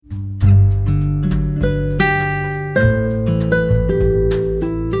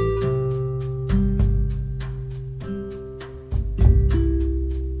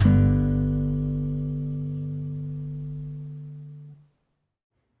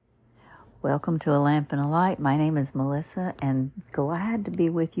Welcome to A Lamp and a Light. My name is Melissa, and glad to be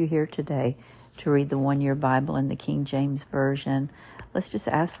with you here today to read the one-year Bible in the King James Version. Let's just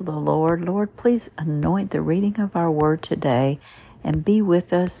ask the Lord, please anoint the reading of our word today and be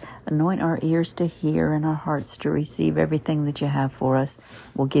with us. Anoint our ears to hear and our hearts to receive everything that you have for us.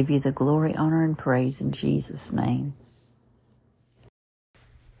 We'll give you the glory, honor, and praise in Jesus' name.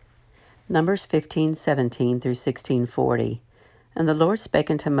 Numbers 15:17 through 16:40. And the Lord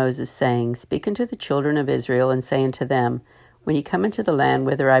spake unto Moses, saying, Speak unto the children of Israel, and say unto them, When ye come into the land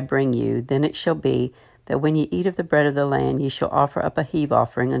whither I bring you, then it shall be, that when ye eat of the bread of the land, ye shall offer up a heave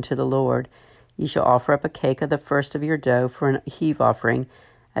offering unto the Lord. Ye shall offer up a cake of the first of your dough for an heave offering.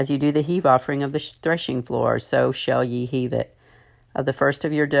 As ye do the heave offering of the threshing floor, so shall ye heave it. Of the first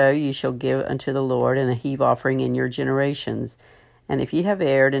of your dough ye shall give unto the Lord, and a heave offering in your generations. And if ye have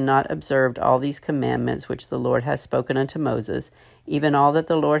erred and not observed all these commandments which the Lord hath spoken unto Moses, even all that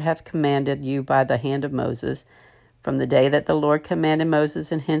the Lord hath commanded you by the hand of Moses, from the day that the Lord commanded Moses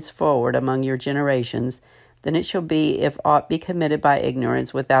and henceforward among your generations, then it shall be, if aught be committed by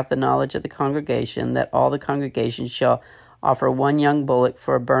ignorance without the knowledge of the congregation, that all the congregation shall offer one young bullock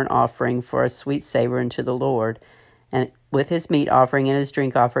for a burnt offering for a sweet savor unto the Lord, and with his meat offering and his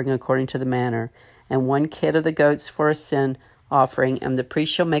drink offering according to the manner, and one kid of the goats for a sin offering, and the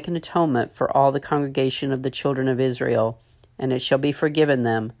priest shall make an atonement for all the congregation of the children of Israel, and it shall be forgiven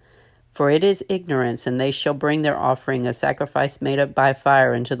them. For it is ignorance, and they shall bring their offering, a sacrifice made up by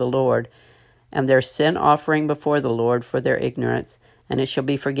fire unto the Lord, and their sin offering before the Lord for their ignorance, and it shall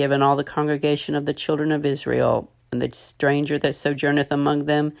be forgiven all the congregation of the children of Israel, and the stranger that sojourneth among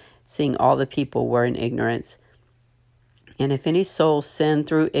them, seeing all the people were in ignorance. And if any soul sin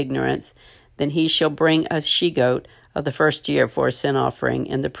through ignorance, then he shall bring a she-goat of the first year for a sin offering,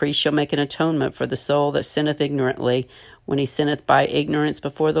 and the priest shall make an atonement for the soul that sinneth ignorantly, when he sinneth by ignorance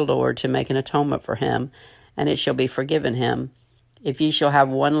before the Lord, to make an atonement for him, and it shall be forgiven him. If ye shall have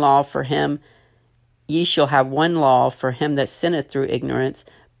one law for him, ye shall have one law for him that sinneth through ignorance,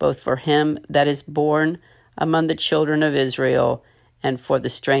 both for him that is born among the children of Israel, and for the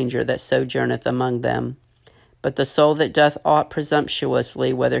stranger that sojourneth among them. But the soul that doth aught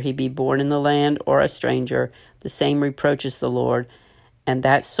presumptuously, whether he be born in the land or a stranger, the same reproaches the Lord, and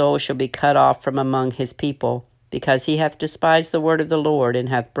that soul shall be cut off from among his people, because he hath despised the word of the Lord, and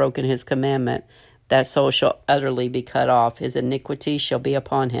hath broken his commandment. That soul shall utterly be cut off, his iniquity shall be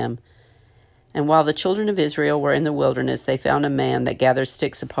upon him. And while the children of Israel were in the wilderness, they found a man that gathered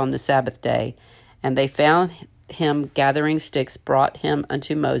sticks upon the Sabbath day. And they found him gathering sticks, brought him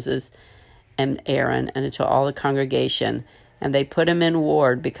unto Moses and Aaron, and unto all the congregation. And they put him in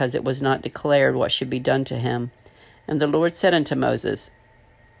ward, because it was not declared what should be done to him. And the Lord said unto Moses,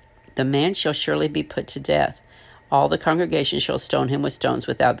 The man shall surely be put to death. All the congregation shall stone him with stones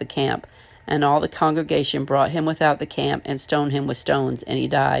without the camp. And all the congregation brought him without the camp, and stoned him with stones, and he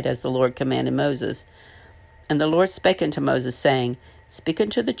died, as the Lord commanded Moses. And the Lord spake unto Moses, saying, Speak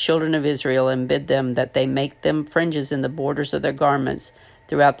unto the children of Israel, and bid them that they make them fringes in the borders of their garments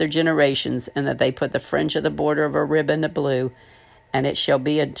throughout their generations, and that they put the fringe of the border of a ribbon of blue, and it shall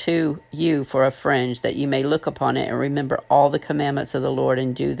be unto you for a fringe, that ye may look upon it, and remember all the commandments of the Lord,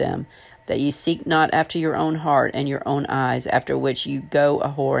 and do them, that ye seek not after your own heart and your own eyes, after which you go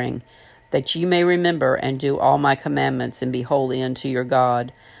a-whoring, that ye may remember and do all my commandments, and be holy unto your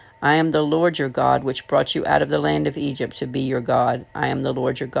God. I am the Lord your God, which brought you out of the land of Egypt to be your God. I am the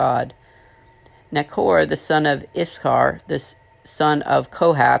Lord your God. Nachor, the son of Issachar, the son of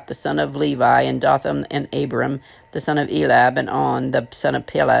Kohath, the son of Levi, and Dotham and Abiram, the son of Elab, and On, the son of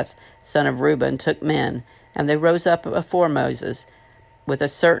Peleth, son of Reuben, took men, and they rose up before Moses, with a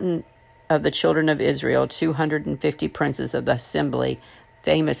certain of the children of Israel, 250 princes of the assembly,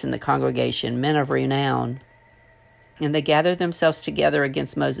 famous in the congregation, men of renown. And they gathered themselves together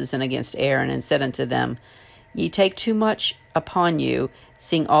against Moses and against Aaron, and said unto them, Ye take too much upon you,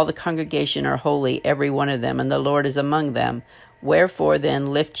 seeing all the congregation are holy, every one of them, and the Lord is among them. Wherefore then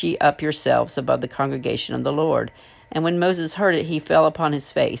lift ye up yourselves above the congregation of the Lord. And when Moses heard it, he fell upon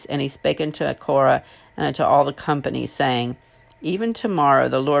his face, and he spake unto Korah and unto all the company, saying, Even tomorrow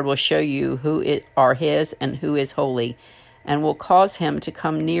the Lord will show you who are his and who is holy, and will cause him to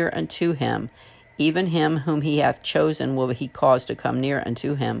come near unto him. Even him whom he hath chosen will he cause to come near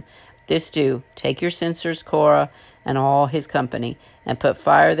unto him. This do, take your censers, Korah, and all his company, and put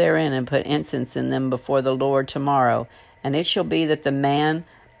fire therein, and put incense in them before the Lord tomorrow. And it shall be that the man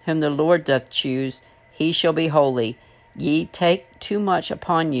whom the Lord doth choose, he shall be holy. Ye take too much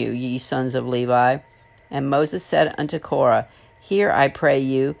upon you, ye sons of Levi. And Moses said unto Korah, Hear, I pray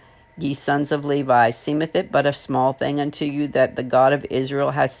you, ye sons of Levi, seemeth it but a small thing unto you that the God of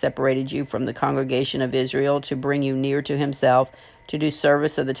Israel hath separated you from the congregation of Israel to bring you near to himself, to do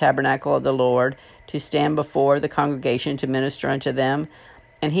service of the tabernacle of the Lord, to stand before the congregation to minister unto them?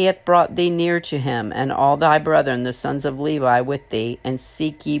 And he hath brought thee near to him, and all thy brethren, the sons of Levi, with thee, and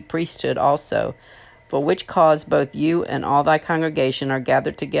seek ye priesthood also. For which cause both you and all thy congregation are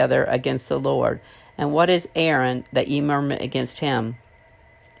gathered together against the Lord. And what is Aaron, that ye murmur against him?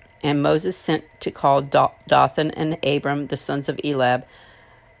 And Moses sent to call Dathan and Abiram, the sons of Eliab,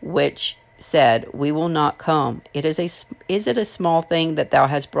 which said, We will not come. Is it a small thing that thou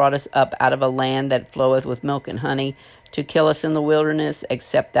hast brought us up out of a land that floweth with milk and honey, to kill us in the wilderness,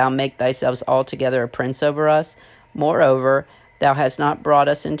 except thou make thyself altogether a prince over us? Moreover, thou hast not brought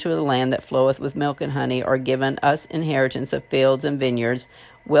us into the land that floweth with milk and honey, or given us inheritance of fields and vineyards.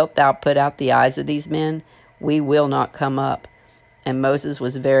 Wilt thou put out the eyes of these men? We will not come up. And Moses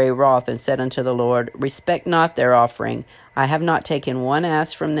was very wroth, and said unto the Lord, Respect not their offering. I have not taken one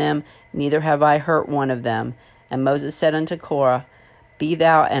ass from them, neither have I hurt one of them. And Moses said unto Korah, Be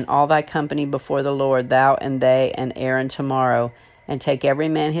thou and all thy company before the Lord, thou and they and Aaron tomorrow, and take every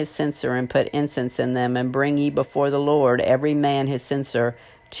man his censer, and put incense in them, and bring ye before the Lord every man his censer,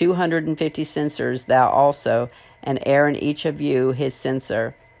 250 censers, thou also, and Aaron each of you his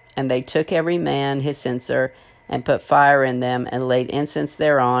censer. And they took every man his censer, and put fire in them, and laid incense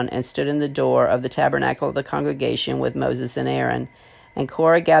thereon, and stood in the door of the tabernacle of the congregation with Moses and Aaron. And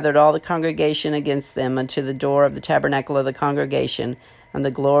Korah gathered all the congregation against them unto the door of the tabernacle of the congregation, and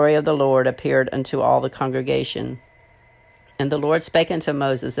the glory of the Lord appeared unto all the congregation. And the Lord spake unto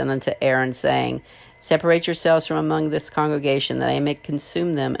Moses and unto Aaron, saying, Separate yourselves from among this congregation, that I may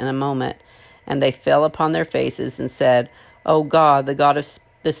consume them in a moment. And they fell upon their faces, and said, O God, the God of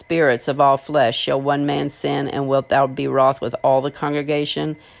the spirits of all flesh, shall one man sin, and wilt thou be wroth with all the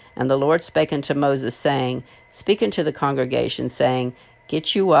congregation? And the Lord spake unto Moses, saying, Speak unto the congregation, saying,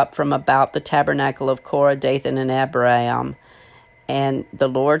 Get you up from about the tabernacle of Korah, Dathan, and Abiram. And the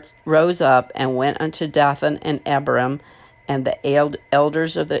Lord rose up, and went unto Dathan and Abiram, and the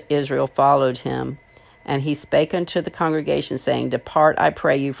elders of Israel followed him. And he spake unto the congregation, saying, Depart, I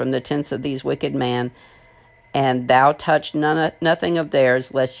pray you, from the tents of these wicked men, and thou touch nothing of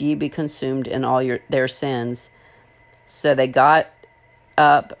theirs, lest ye be consumed in all their sins. So they got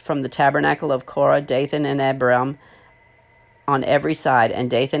up from the tabernacle of Korah, Dathan, and Abiram on every side. And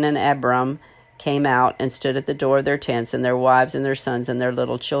Dathan and Abiram came out and stood at the door of their tents, and their wives and their sons and their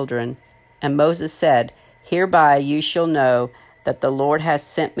little children. And Moses said, Hereby you shall know that the Lord hath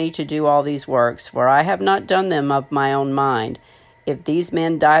sent me to do all these works, for I have not done them of my own mind. If these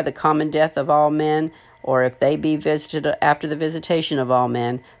men die the common death of all men, or if they be visited after the visitation of all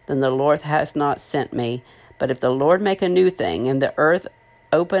men, then the Lord hath not sent me. But if the Lord make a new thing, and the earth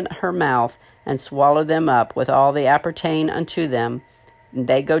open her mouth, and swallow them up with all that appertain unto them, and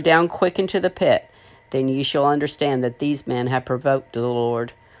they go down quick into the pit, then ye shall understand that these men have provoked the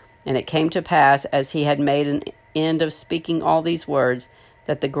Lord. And it came to pass, as he had made an end of speaking all these words,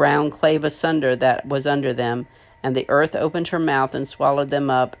 that the ground clave asunder that was under them, and the earth opened her mouth, and swallowed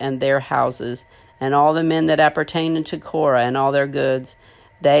them up, and their houses, and all the men that appertained unto Korah, and all their goods.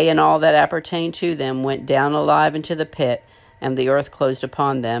 They and all that appertained to them went down alive into the pit, and the earth closed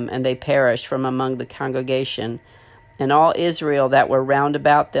upon them, and they perished from among the congregation. And all Israel that were round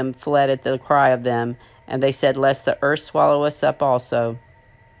about them fled at the cry of them, and they said, Lest the earth swallow us up also.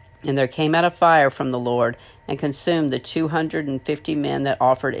 And there came out a fire from the Lord, and consumed the 250 men that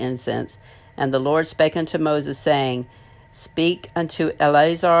offered incense. And the Lord spake unto Moses, saying, Speak unto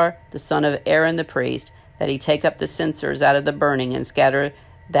Eleazar the son of Aaron the priest, that he take up the censers out of the burning, and scatter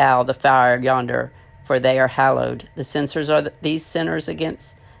thou the fire yonder, for they are hallowed. The censers of these sinners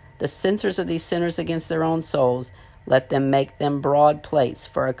against their own souls. Let them make them broad plates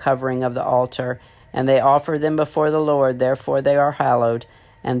for a covering of the altar, and they offer them before the Lord, therefore they are hallowed,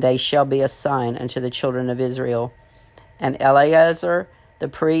 and they shall be a sign unto the children of Israel. And Eleazar the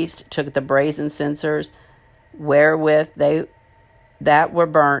priest took the brazen censers, wherewith they that were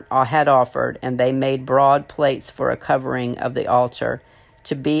burnt had offered, and they made broad plates for a covering of the altar,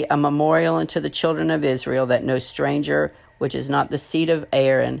 to be a memorial unto the children of Israel, that no stranger, which is not the seed of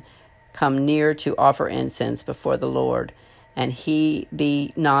Aaron, come near to offer incense before the Lord. And he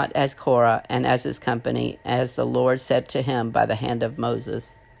be not as Korah and as his company, as the Lord said to him by the hand of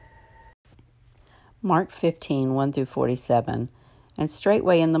Moses. Mark 15, 1-47. And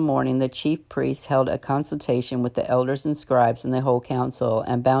straightway in the morning the chief priests held a consultation with the elders and scribes and the whole council,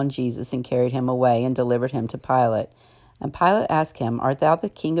 and bound Jesus, and carried him away, and delivered him to Pilate. And Pilate asked him, Art thou the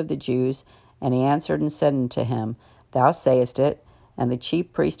king of the Jews? And he answered and said unto him, Thou sayest it. And the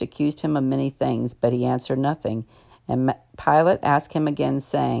chief priest accused him of many things, but he answered nothing. And Pilate asked him again,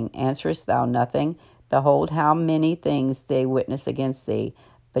 saying, Answerest thou nothing? Behold, how many things they witness against thee.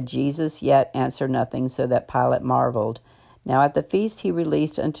 But Jesus yet answered nothing, so that Pilate marveled. Now at the feast he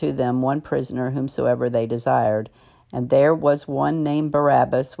released unto them one prisoner, whomsoever they desired. And there was one named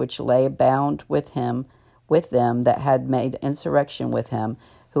Barabbas, which lay bound with them that had made insurrection with him,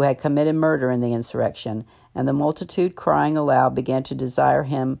 who had committed murder in the insurrection. And the multitude, crying aloud, began to desire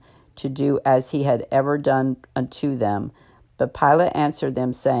him to do as he had ever done unto them. But Pilate answered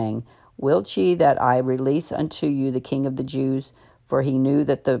them, saying, Wilt ye that I release unto you the King of the Jews? For he knew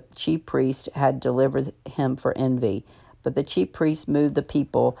that the chief priest had delivered him for envy. But the chief priest moved the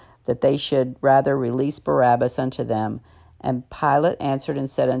people, that they should rather release Barabbas unto them. And Pilate answered and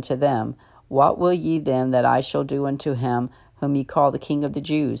said unto them, What will ye then that I shall do unto him whom ye call the King of the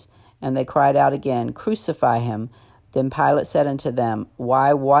Jews? And they cried out again, Crucify him. Then Pilate said unto them,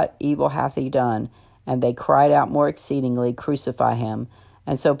 Why, what evil hath he done? And they cried out more exceedingly, Crucify him.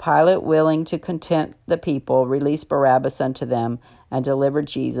 And so Pilate, willing to content the people, released Barabbas unto them, and delivered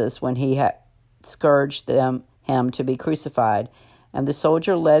Jesus, when he had scourged him to be crucified. And the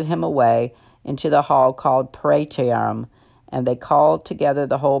soldier led him away into the hall called Praetorium. And they called together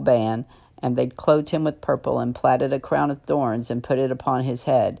the whole band, and they clothed him with purple, and platted a crown of thorns, and put it upon his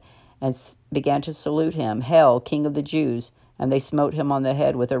head, and began to salute him, Hail, King of the Jews! And they smote him on the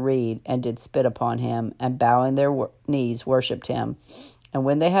head with a reed, and did spit upon him, and bowing their knees worshipped him. And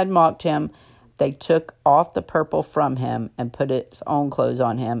when they had mocked him, they took off the purple from him, and put his own clothes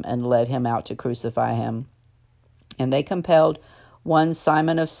on him, and led him out to crucify him. And they compelled one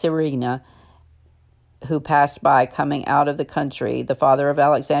Simon of Cyrene, who passed by, coming out of the country, the father of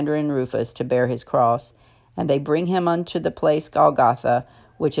Alexander and Rufus, to bear his cross. And they bring him unto the place Golgotha,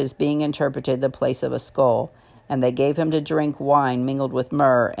 which is being interpreted the place of a skull. And they gave him to drink wine mingled with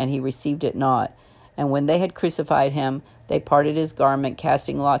myrrh, and he received it not. And when they had crucified him, they parted his garment,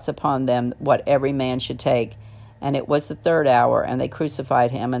 casting lots upon them what every man should take. And it was the 3rd hour, and they crucified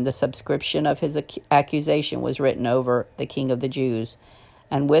him, and the subscription of his accusation was written over the King of the Jews.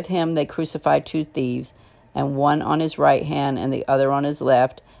 And with him they crucified 2 thieves, and one on his right hand, and the other on his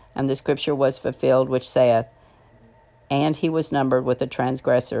left. And the scripture was fulfilled, which saith, And he was numbered with the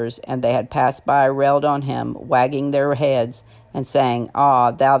transgressors. And they had passed by, railed on him, wagging their heads, and saying,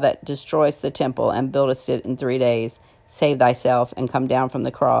 Ah, thou that destroyest the temple, and buildest it in 3 days, save thyself, and come down from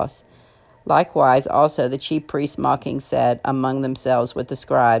the cross. Likewise also the chief priests mocking said among themselves with the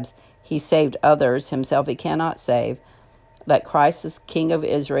scribes, He saved others, himself he cannot save. Let Christ, the King of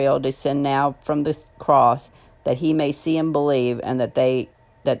Israel, descend now from the cross, that he may see and believe, and they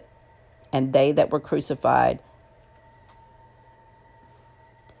that were crucified.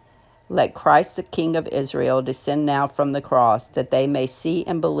 Let Christ, the King of Israel, descend now from the cross, that they may see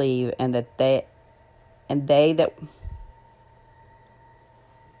and believe,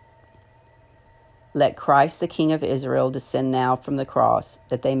 Let Christ, the King of Israel, descend now from the cross,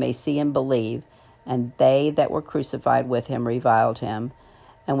 that they may see and believe. And they that were crucified with him reviled him.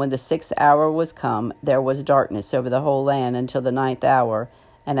 And when the 6th hour was come, there was darkness over the whole land until the 9th hour.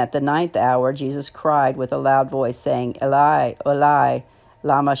 And at the 9th hour Jesus cried with a loud voice, saying, Eli, Eli,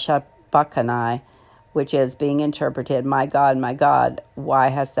 lama sabachthani, which is being interpreted, my God, why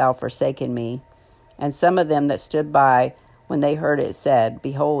hast thou forsaken me? And some of them that stood by, when they heard it, said,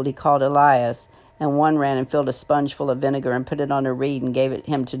 Behold, he called Elias. And one ran and filled a sponge full of vinegar, and put it on a reed, and gave it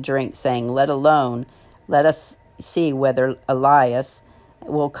him to drink, saying, Let alone, let us see whether Elias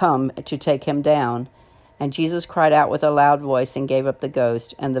will come to take him down. And Jesus cried out with a loud voice, and gave up the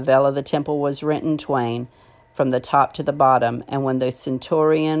ghost. And the veil of the temple was rent in twain, from the top to the bottom. And when the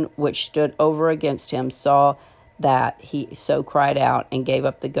centurion which stood over against him saw that he so cried out, and gave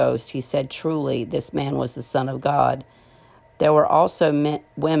up the ghost, he said, Truly, this man was the Son of God. There were also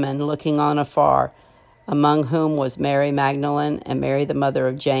women looking on afar, among whom was Mary Magdalene, and Mary the mother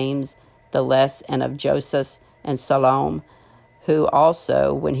of James the Less, and of Joseph and Salome, who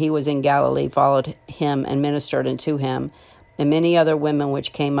also, when he was in Galilee, followed him and ministered unto him, and many other women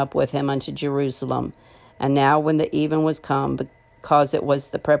which came up with him unto Jerusalem. And now when the even was come, because it was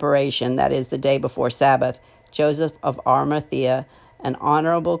the preparation, that is, the day before Sabbath, Joseph of Arimathea, an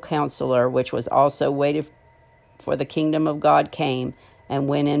honorable counselor, which was also waited for the kingdom of God, came and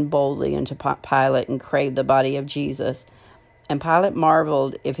went in boldly unto Pilate and craved the body of Jesus. And Pilate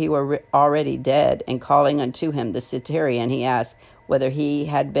marveled if he were already dead, and calling unto him the centurion, he asked whether he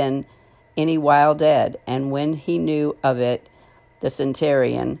had been any while dead. And when he knew of it, the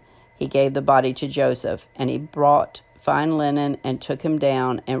centurion, he gave the body to Joseph. And he brought fine linen, and took him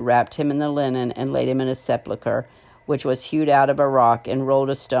down, and wrapped him in the linen, and laid him in a sepulchre, which was hewed out of a rock, and rolled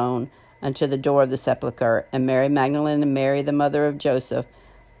a stone unto the door of the sepulchre. And Mary Magdalene and Mary, the mother of Joseph,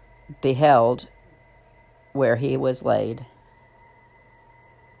 beheld where he was laid.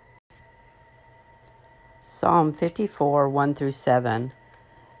 Psalm 54, 1-7.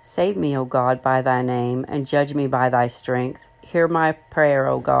 Save me, O God, by thy name, and judge me by thy strength. Hear my prayer,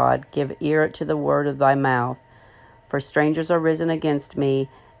 O God. Give ear to the word of thy mouth. For strangers are risen against me,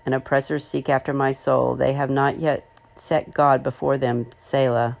 and oppressors seek after my soul. They have not yet set God before them.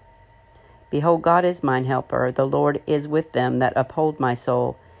 Selah. Behold, God is mine helper. The Lord is with them that uphold my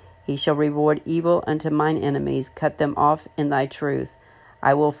soul. He shall reward evil unto mine enemies. Cut them off in thy truth.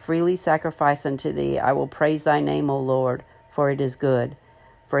 I will freely sacrifice unto thee. I will praise thy name, O Lord, for it is good.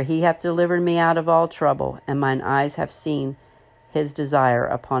 For he hath delivered me out of all trouble, and mine eyes have seen his desire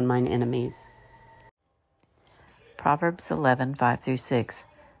upon mine enemies. Proverbs 11, 5-6.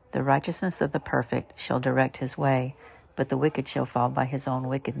 The righteousness of the perfect shall direct his way, but the wicked shall fall by his own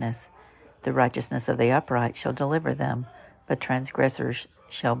wickedness. The righteousness of the upright shall deliver them, but transgressors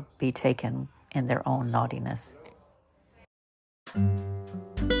shall be taken in their own naughtiness.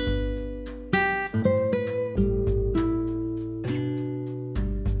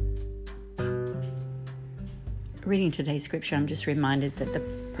 Reading today's scripture, I'm just reminded that the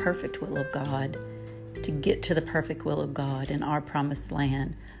perfect will of God, to get to the perfect will of God in our promised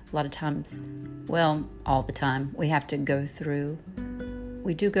land, a lot of times, well, all the time, we do go through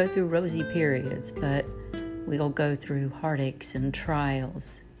rosy periods, but we'll go through heartaches and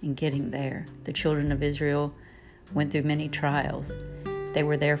trials in getting there. The children of Israel went through many trials. They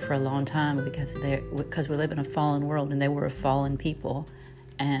were there for a long time because we live in a fallen world, and they were a fallen people,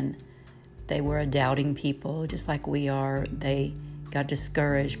 and they were a doubting people, just like we are. They got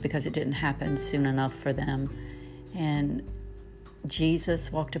discouraged because it didn't happen soon enough for them. And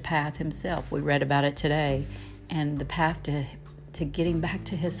Jesus walked a path himself. We read about it today. And the path to getting back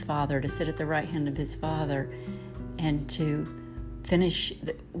to his Father, to sit at the right hand of his Father, and to finish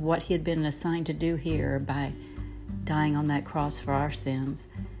what he had been assigned to do here by dying on that cross for our sins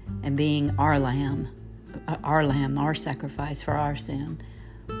and being our lamb, our sacrifice for our sin.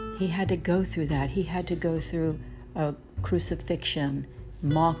 He had to go through that. He had to go through a crucifixion,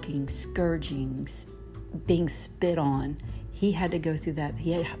 mocking, scourging, being spit on. He had to go through that.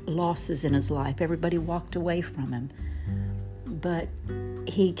 He had losses in his life. Everybody walked away from him. But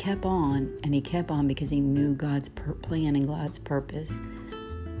he kept on, and he kept on because he knew God's plan and God's purpose.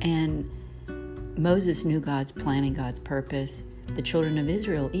 And Moses knew God's plan and God's purpose. The children of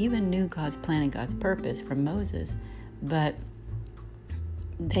Israel even knew God's plan and God's purpose from Moses. But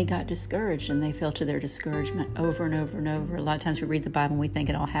they got discouraged, and they fell to their discouragement over and over and over. A lot of times we read the Bible and we think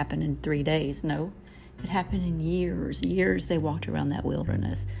it all happened in 3 days. No, it happened in years. Years they walked around that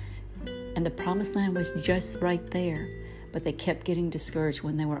wilderness. And the promised land was just right there. But they kept getting discouraged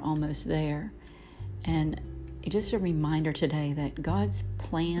when they were almost there. And it's just a reminder today that God's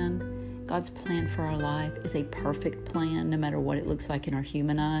plan for our life is a perfect plan, no matter what it looks like in our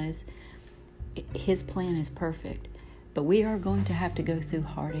human eyes. His plan is perfect. But we are going to have to go through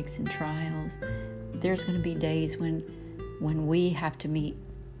heartaches and trials. There's going to be days when we have to meet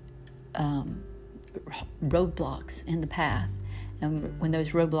roadblocks in the path. And when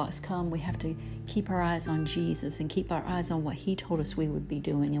those roadblocks come, we have to keep our eyes on Jesus and keep our eyes on what he told us we would be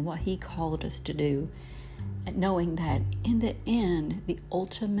doing and what he called us to do. And knowing that in the end, the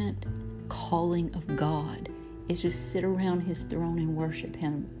ultimate calling of God is to sit around his throne and worship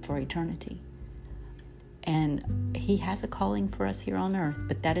him for eternity. And he has a calling for us here on earth,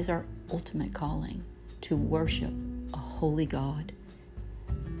 but that is our ultimate calling, to worship a holy God.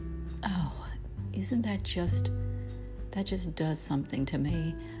 Oh, isn't that just does something to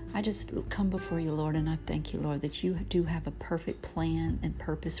me. I just come before you, Lord, and I thank you, Lord, that you do have a perfect plan and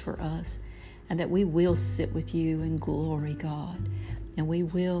purpose for us, and that we will sit with you in glory, God, and we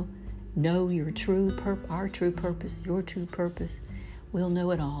will know our true purpose, your true purpose. We'll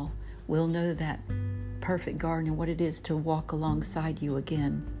know it all. We'll know that perfect garden and what it is to walk alongside you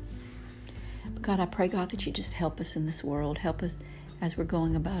again. But God, I pray, God, that you just help us in this world. Help us as we're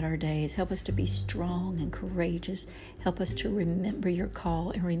going about our days. Help us to be strong and courageous. Help us to remember your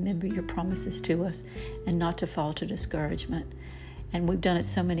call and remember your promises to us, and not to fall to discouragement. And we've done it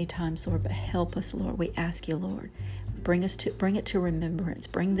so many times, Lord, but help us, Lord. We ask you, Lord, bring it to remembrance.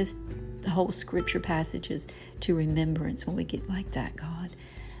 Bring the whole scripture passages to remembrance when we get like that, God.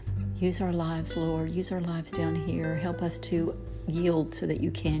 Use our lives, Lord. Use our lives down here. Help us to yield so that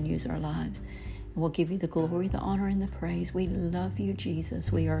you can use our lives. And we'll give you the glory, the honor, and the praise. We love you,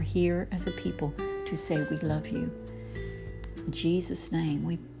 Jesus. We are here as a people to say we love you. In Jesus' name,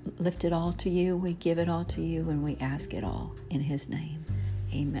 we lift it all to you. We give it all to you, and we ask it all in His name.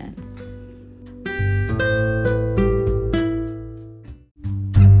 Amen.